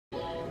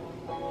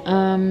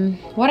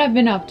what I've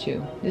been up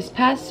to this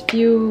past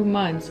few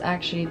months.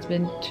 Actually, it's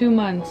been 2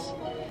 months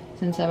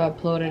since I've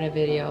uploaded a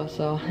video,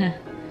 so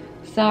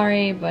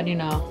sorry, but you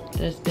know,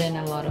 there's been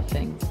a lot of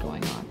things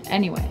going on.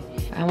 Anyway,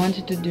 I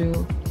wanted to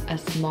do a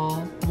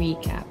small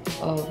recap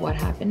of what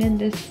happened in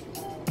this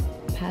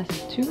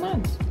past 2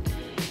 months.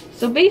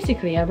 So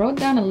basically, I wrote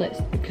down a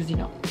list because, you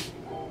know,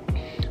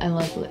 I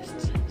love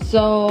lists.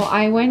 So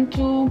I went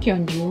to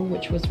Gyeongju,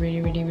 which was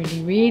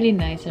really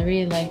nice. I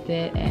really liked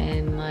it,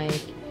 and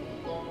like,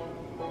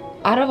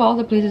 out of all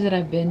the places that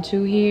I've been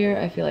to here,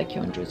 I feel like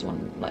Gyeongju is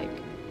one, like,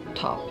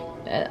 top.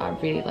 I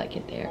really like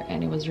it there,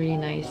 and it was really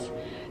nice.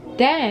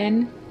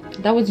 Then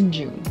that was in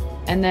June,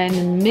 and then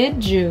in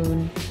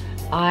mid-June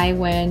I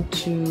went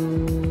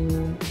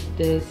to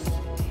this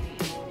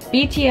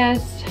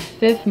BTS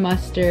Fifth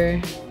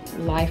Muster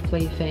live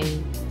play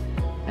thing.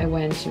 I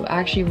went to,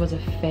 actually, it was a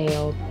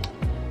fail.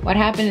 What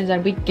happened is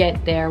that we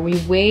get there, we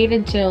wait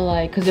until,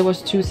 like, because there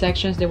was 2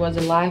 sections. There was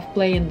a live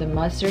play and the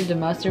muster. The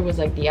muster was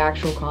like the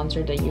actual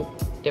concert that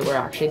they were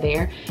actually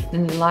there,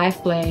 and the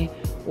live play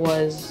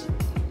was,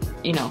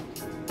 you know,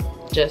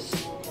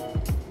 just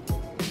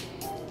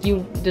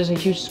there's a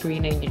huge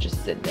screen and you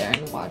just sit there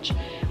and watch,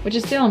 which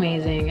is still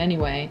amazing.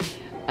 Anyway,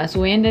 so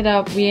we ended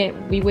up,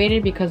 we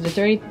waited because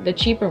the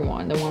cheaper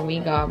one, the one we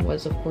got,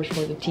 was of course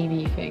for the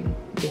TV thing,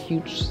 the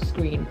huge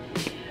screen.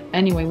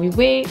 Anyway, we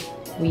wait,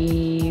 we,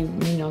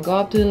 you know, go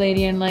up to the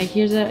lady and like,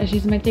 here's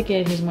my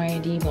ticket, here's my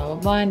ID, blah blah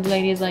blah, and the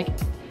lady is like,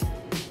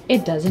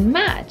 it doesn't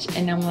match.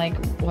 And I'm like,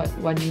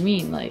 what do you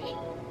mean? Like,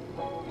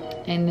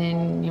 and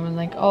then he was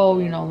like, oh,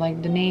 you know,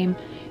 like the name,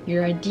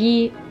 your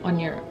ID on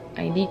your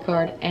ID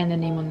card and the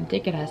name on the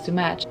ticket has to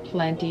match.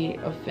 Plenty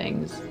of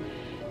things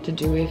to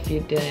do if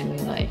you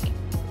didn't like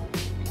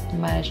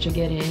manage to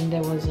get in.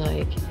 There was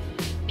like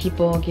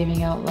people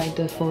giving out like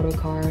the photo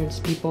cards.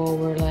 People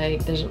were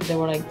like, there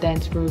were like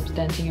dance groups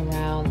dancing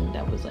around.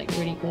 That was like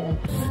really cool.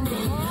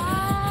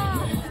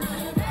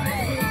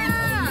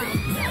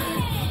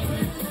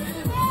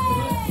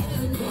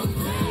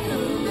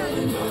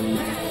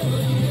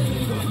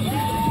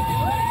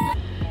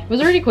 It was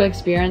a really cool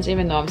experience,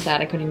 even though I'm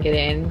sad I couldn't get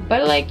in.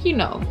 But like, you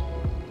know,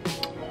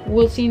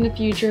 we'll see in the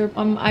future.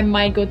 I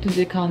might go to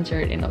the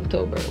concert in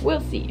October. We'll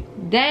see.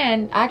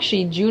 Then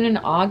actually June and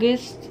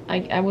August,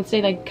 I would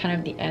say like kind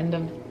of the end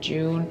of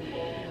June,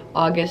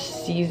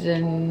 August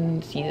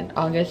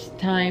August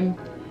time.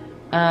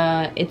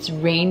 It's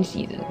rain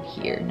season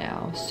here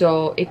now,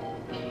 so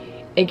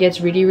it gets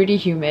really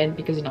humid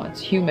because, you know,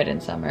 it's humid in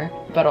summer,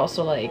 but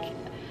also like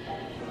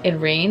it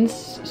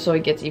rains, so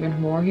it gets even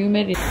more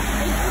humid.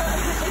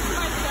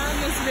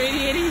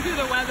 Radiating through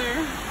the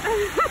weather.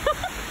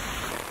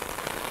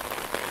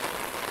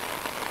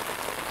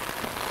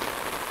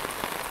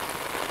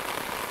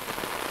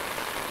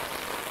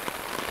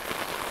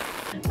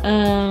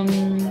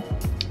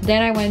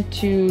 Then I went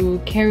to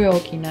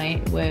karaoke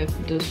night with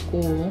the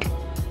school.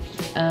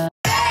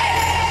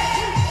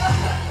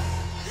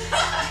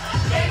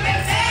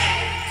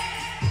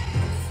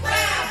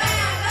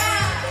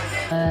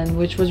 And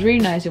which was really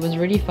nice. It was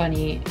really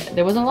funny.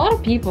 There was a lot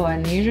of people,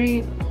 and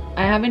usually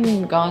I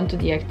haven't gone to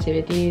the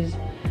activities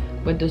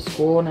with the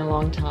school in a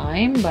long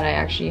time, but I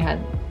actually had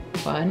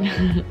fun.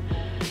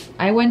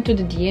 I went to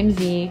the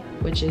DMZ,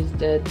 which is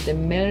the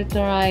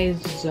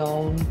militarized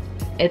zone.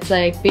 It's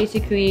like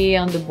basically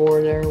on the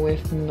border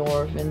with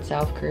North and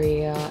South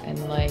Korea, and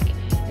like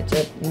it's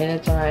a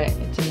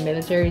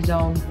military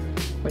zone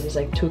where there's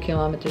like 2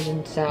 kilometers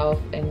in the south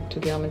and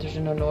 2 kilometers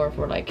in the north,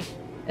 or like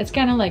it's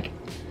kind of like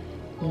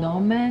no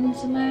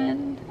man's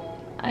land,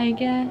 I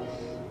guess.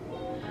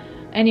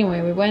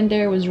 Anyway, we went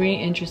there. It was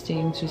really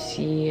interesting to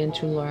see and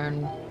to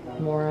learn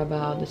more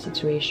about the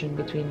situation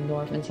between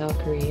North and South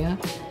Korea.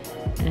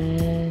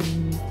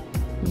 And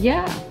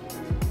yeah.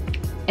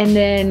 And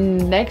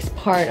then next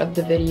part of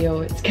the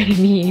video, it's gonna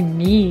be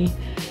me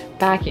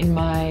back in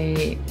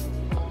my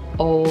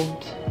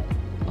old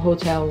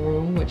hotel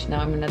room, which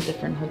now I'm in a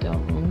different hotel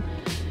room.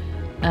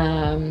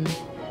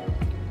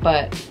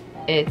 But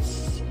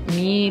it's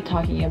me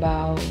talking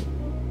about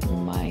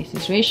my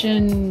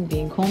situation,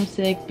 being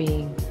homesick,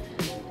 being,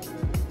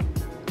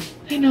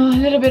 you know, a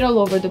little bit all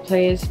over the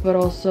place, but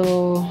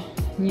also,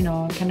 you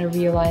know, kind of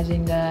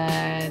realizing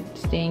that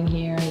staying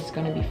here is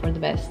gonna be for the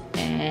best,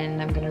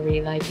 and I'm gonna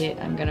really like it.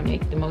 I'm gonna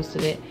make the most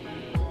of it,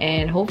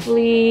 and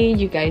hopefully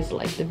you guys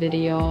like the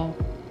video.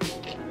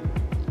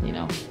 You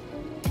know,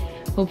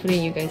 hopefully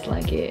you guys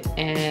like it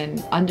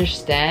and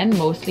understand, you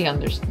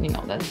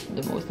know, that's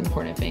the most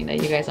important thing,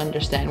 that you guys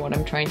understand what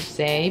I'm trying to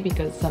say,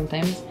 because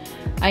sometimes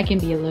I can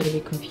be a little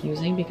bit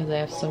confusing because I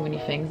have so many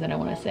things that I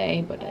want to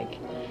say, but like,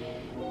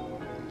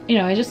 you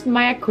know, it's just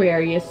my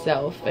Aquarius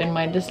self and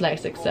my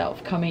dyslexic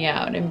self coming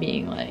out and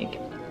being like,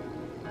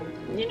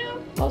 you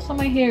know, also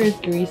my hair is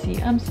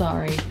greasy, I'm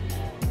sorry.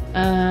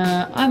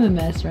 I'm a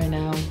mess right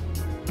now.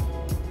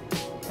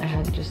 I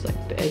had just like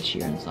the Ed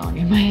Sheeran song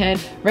in my head.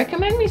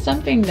 Recommend me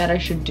something that I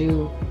should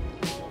do,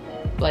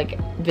 like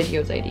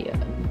video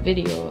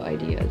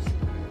ideas.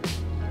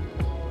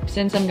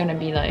 Since I'm gonna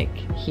be like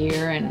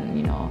here and,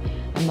 you know,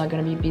 I'm I'm not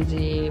gonna be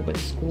busy with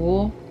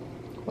school,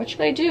 what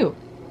should I do?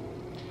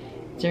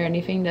 Is there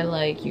anything that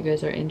like you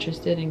guys are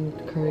interested in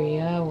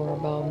Korea or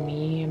about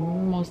me?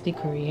 Mostly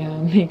Korea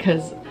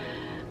because,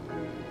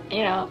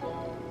 you know,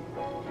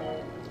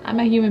 I'm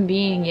a human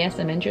being. Yes,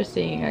 I'm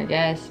interesting, I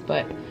guess,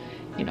 but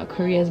you know,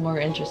 Korea is more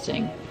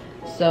interesting.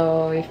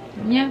 So if,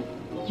 yeah,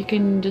 you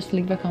can just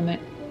leave a comment,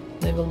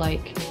 leave a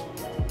like,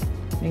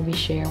 maybe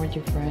share with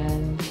your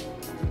friends.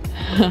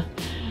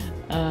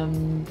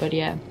 But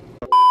yeah.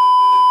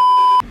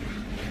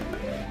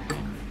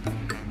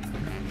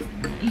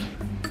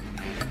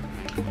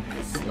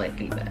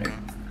 Slightly better.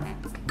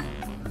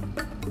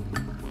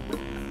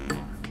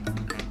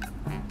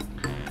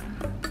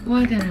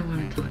 What did I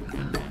want to talk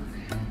about?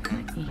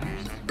 My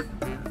ears.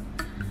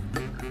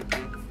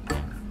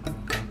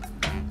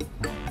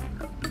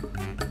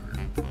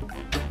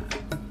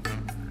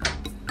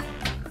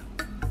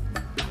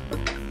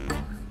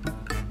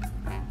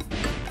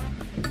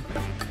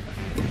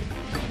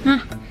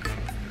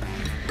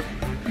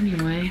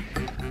 Anyway,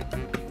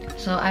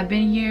 so I've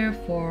been here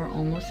for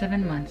almost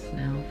 7 months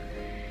now,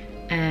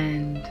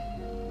 and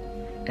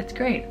it's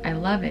great. I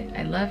love it.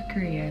 I love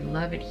Korea. I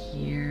love it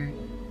here.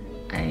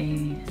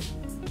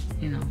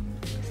 You know,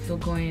 still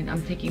going,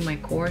 I'm taking my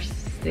course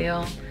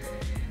still,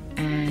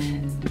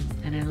 and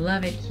I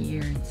love it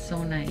here. It's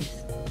so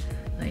nice.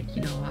 Like,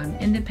 you know, I'm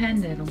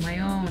independent on my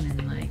own,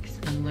 and like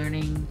I'm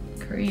learning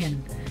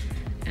Korean,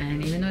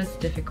 and even though it's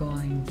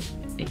difficult,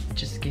 it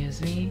just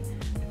gives me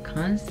a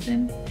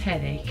constant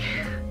headache.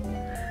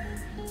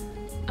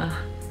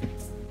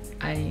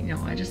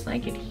 I just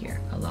like it here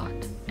a lot,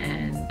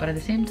 but at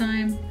the same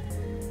time,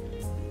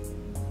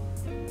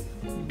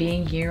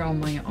 being here on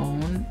my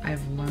own,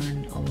 I've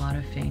learned a lot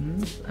of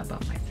things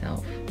about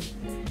myself.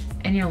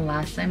 And you know,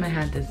 last time I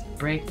had this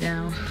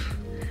breakdown,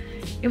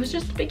 it was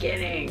just the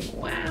beginning.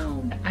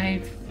 Wow.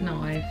 I've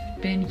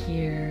been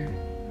here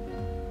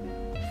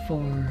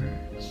for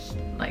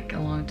like a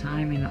long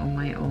time and on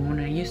my own.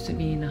 I used to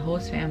be in a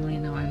host family,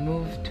 now I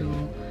moved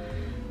to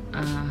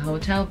a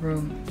hotel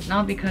room.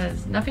 Not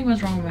because nothing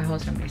was wrong with my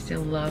host family, I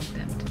still love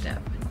them to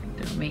death.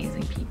 They're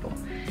amazing people.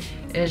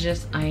 It's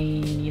just I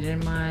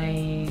needed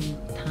my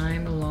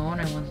time alone.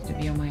 I wanted to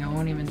be on my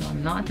own, even though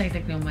I'm not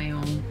technically on my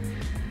own.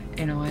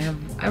 You know, I have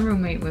a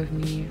roommate with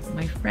me,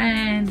 my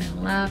friend.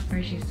 I love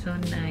her, she's so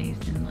nice,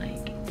 and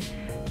like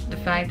the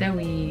fact that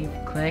we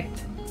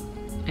clicked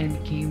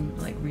and became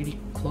like really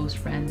close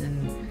friends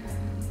in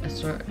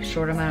a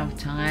short amount of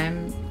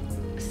time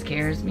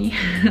scares me.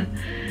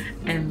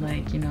 And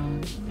like, you know,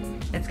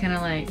 it's kind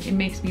of like, it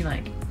makes me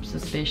like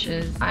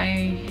suspicious.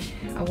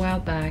 A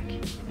while back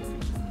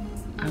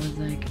I was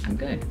like, I'm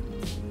good,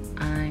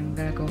 I'm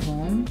gonna go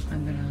home,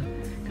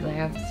 because I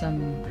have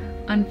some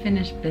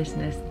unfinished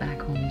business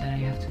back home that I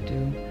have to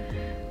do,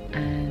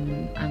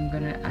 and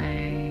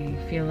I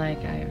feel like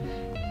I've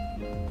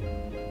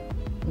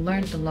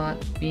learned a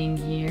lot being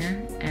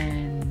here,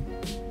 and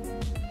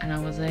I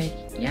was like,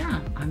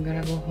 yeah, I'm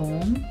gonna go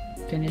home,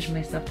 finish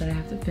my stuff that I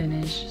have to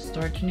finish,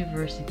 start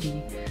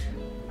university.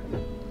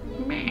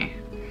 Meh.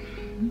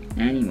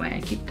 Anyway,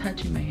 I keep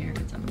touching my hair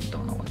because I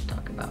don't know what to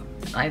talk about.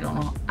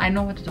 I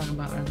know what to talk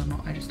about,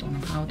 I just don't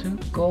know how to.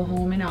 Go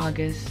home in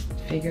August,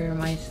 figure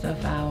my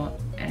stuff out,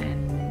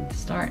 and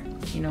start,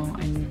 you know,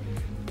 in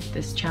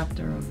this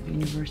chapter of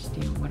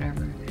university or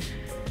whatever.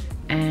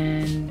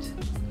 And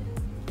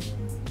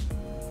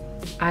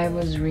I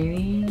was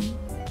really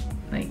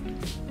like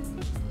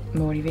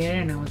motivated,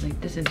 and I was like,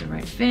 this is the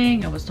right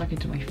thing. I was talking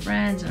to my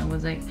friends, and I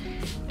was like,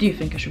 do you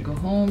think I should go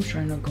home? Should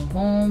I not go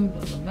home?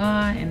 Blah blah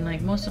blah. And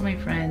like most of my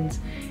friends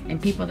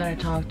and people that I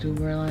talked to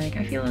were like,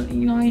 I feel,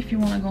 you know, if you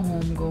want to go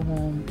home, go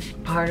home.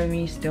 Part of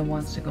me still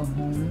wants to go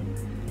home,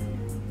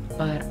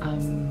 but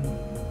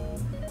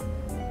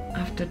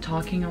after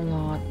talking a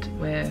lot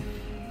with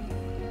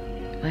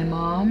my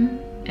mom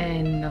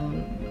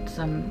and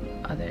some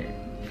other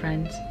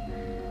friends,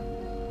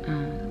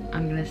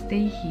 I'm gonna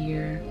stay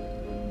here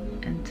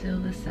until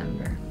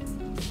December.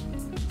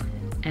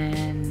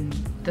 And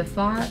the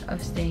thought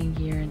of staying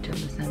here until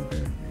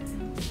December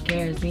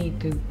scares me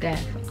to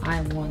death.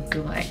 I want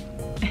to like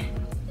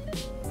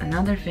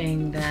another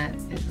thing that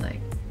is like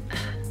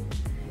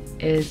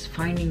is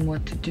finding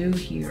what to do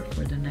here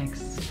for the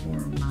next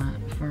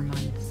 4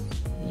 months.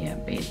 Yeah,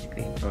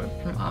 basically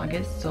from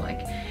August, so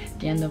like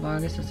the end of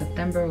August, so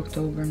September,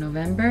 October,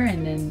 November,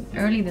 and then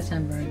early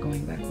December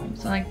going back home.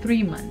 So like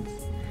 3 months.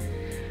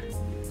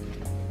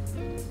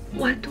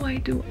 What do I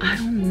do? I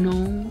don't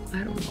know.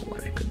 I don't know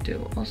what I could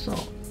do. Also,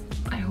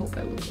 I hope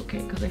I look okay,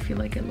 because I feel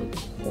like I look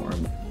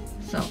horrible.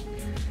 So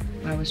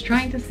what I was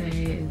trying to say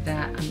is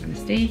that I'm gonna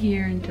stay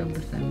here until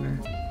December,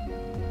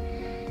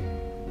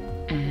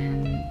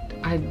 and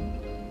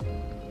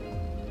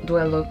do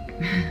I look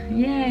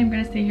yeah, I'm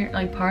gonna stay here.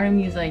 Like part of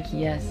me is like,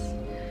 yes,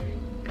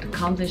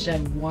 accomplish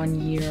that 1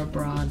 year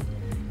abroad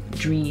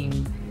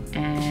dream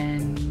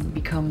and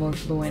become more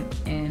fluent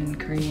in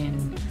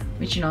Korean,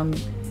 which, you know,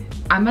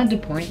 I'm at the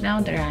point now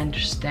that I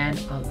understand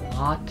a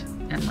lot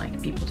and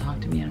like people talk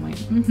to me and I'm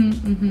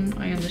like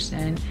I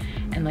understand,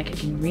 and like I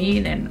can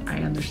read and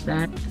I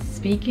understand.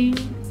 Speaking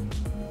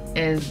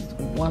is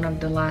one of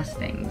the last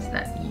things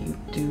that you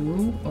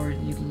do or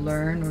you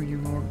learn or you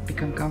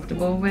become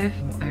comfortable with.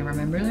 I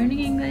remember learning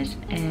English,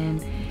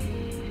 and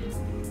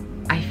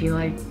I feel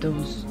like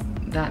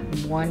that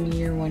 1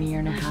 year, 1.5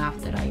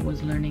 years that I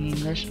was learning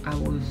English, I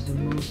was the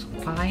most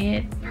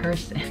quiet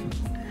person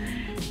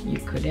you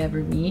could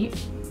ever meet.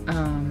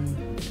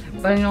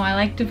 But you know, I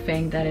like to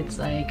think that it's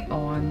like,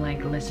 oh, I'm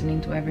like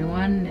listening to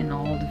everyone and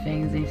all the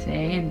things they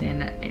say, and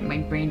then my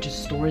brain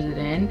just stores it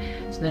in.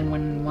 So then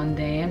when one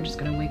day I'm just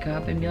gonna wake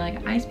up and be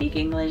like, I speak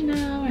English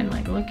now, and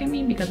like look at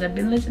me because I've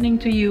been listening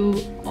to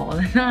you all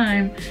the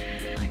time.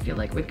 I feel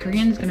like with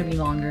Korean it's gonna be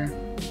longer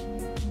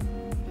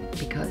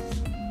because,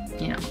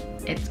 you know,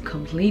 it's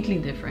completely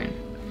different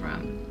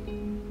from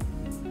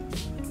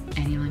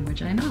any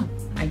language I know.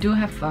 I do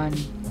have fun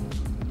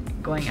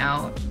going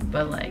out,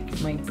 but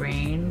like my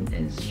brain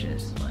is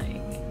just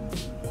like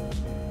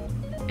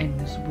in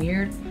this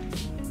weird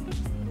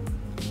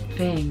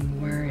thing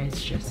where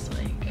it's just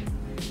like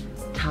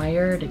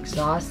tired,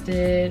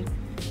 exhausted,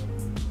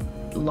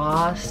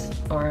 lost,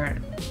 or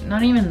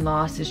not even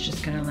lost, it's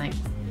just kind of like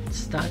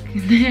stuck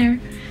in there.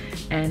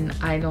 And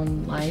I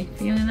don't like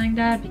feeling like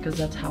that because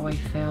that's how I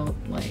felt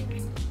like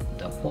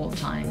the whole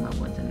time I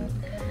was in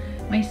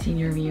my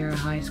senior year of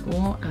high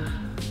school.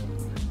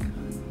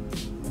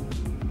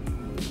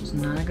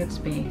 Not a good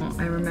space.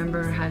 I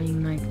remember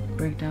having like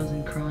breakdowns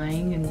and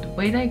crying, and the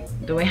way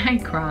I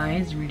cry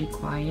is really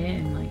quiet,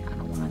 and like I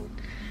don't want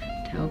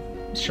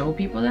to show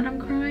people that I'm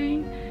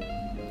crying.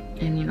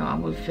 And you know, I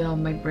would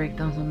film my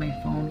breakdowns on my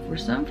phone for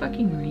some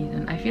fucking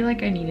reason. I feel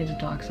like I needed to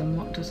talk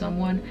to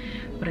someone,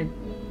 but I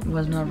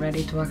was not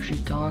ready to actually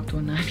talk to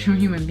an actual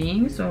human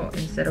being. So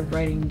instead of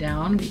writing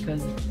down,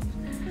 because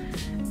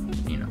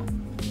you know,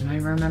 I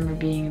remember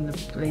being in the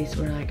place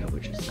where like I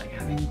was just like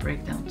having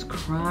breakdowns,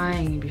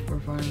 crying before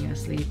falling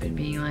asleep, and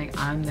being like,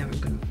 I'm never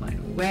gonna find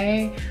a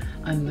way.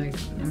 I'm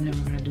never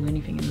gonna do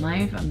anything in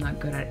life. I'm not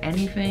good at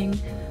anything.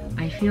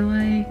 I feel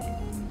like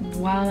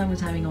while I was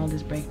having all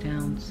these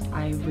breakdowns,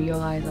 I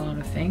realized a lot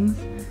of things,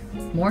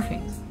 more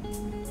things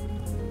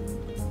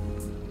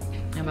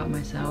about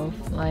myself,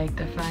 like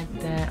the fact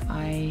that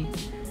I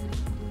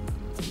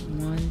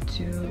want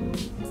to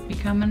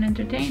become an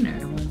entertainer.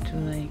 I want to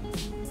like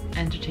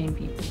entertain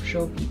people,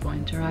 show people,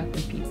 interact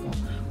with people,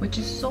 which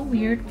is so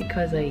weird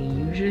because I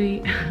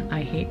usually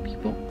I hate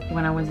people.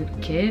 When I was a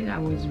kid, I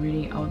was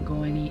really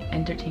outgoing,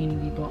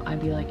 entertaining people. I'd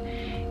be like,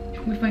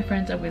 with my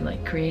friends, I'd be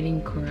like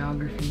creating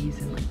choreographies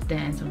and like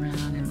dance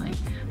around and like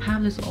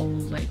have this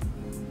old like,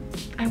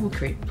 I would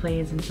create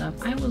plays and stuff.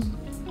 I was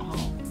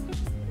all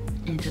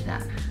into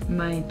that.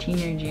 My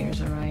teenage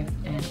years arrived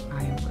and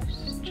I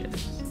was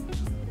just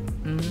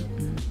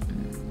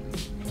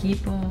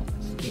people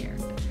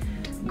scared.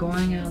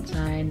 Going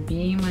outside,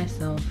 being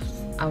myself,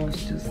 I was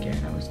too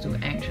scared. I was too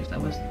anxious.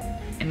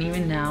 And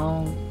even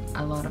now,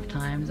 a lot of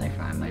times I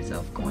find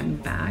myself going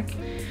back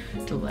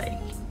to like,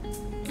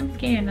 I'm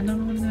scared, I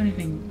don't want to do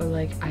anything. But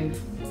like I've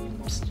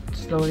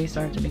slowly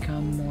started to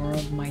become more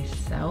of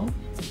myself,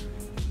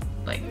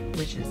 like,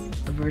 which is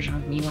the version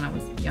of me when I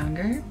was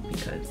younger,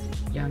 because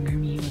younger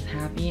me was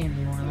happy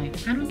and more like,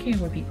 I don't care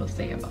what people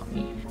say about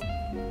me.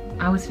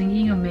 I was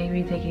thinking of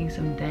maybe taking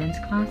some dance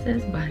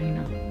classes, but you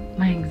know,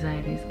 my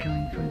anxiety is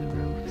going through the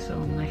roof, so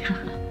I'm like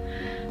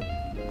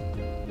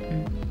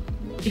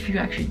if you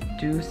actually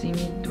do see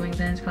me doing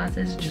dance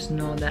classes, just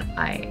know that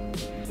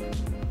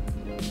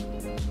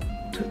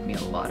took me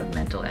a lot of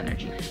mental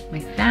energy. My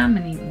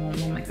family, well,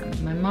 not my family,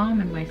 my mom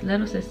and my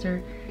little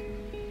sister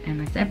and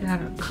my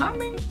stepdad are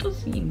coming to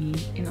see me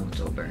in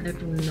October.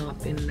 I've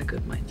not been in a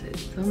good mindset,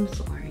 so I'm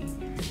sorry.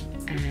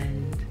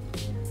 And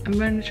I'm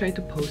gonna try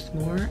to post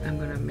more. I'm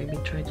gonna maybe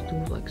try to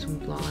do like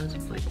some vlogs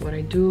of like what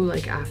I do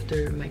like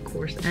after my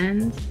course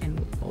ends,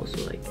 and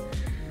also like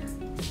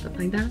stuff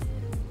like that.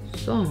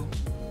 So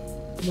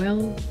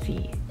we'll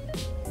see.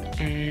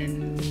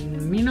 And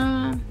you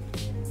know,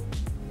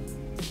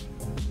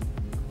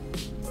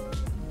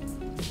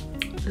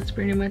 that's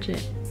pretty much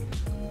it.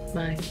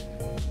 Bye.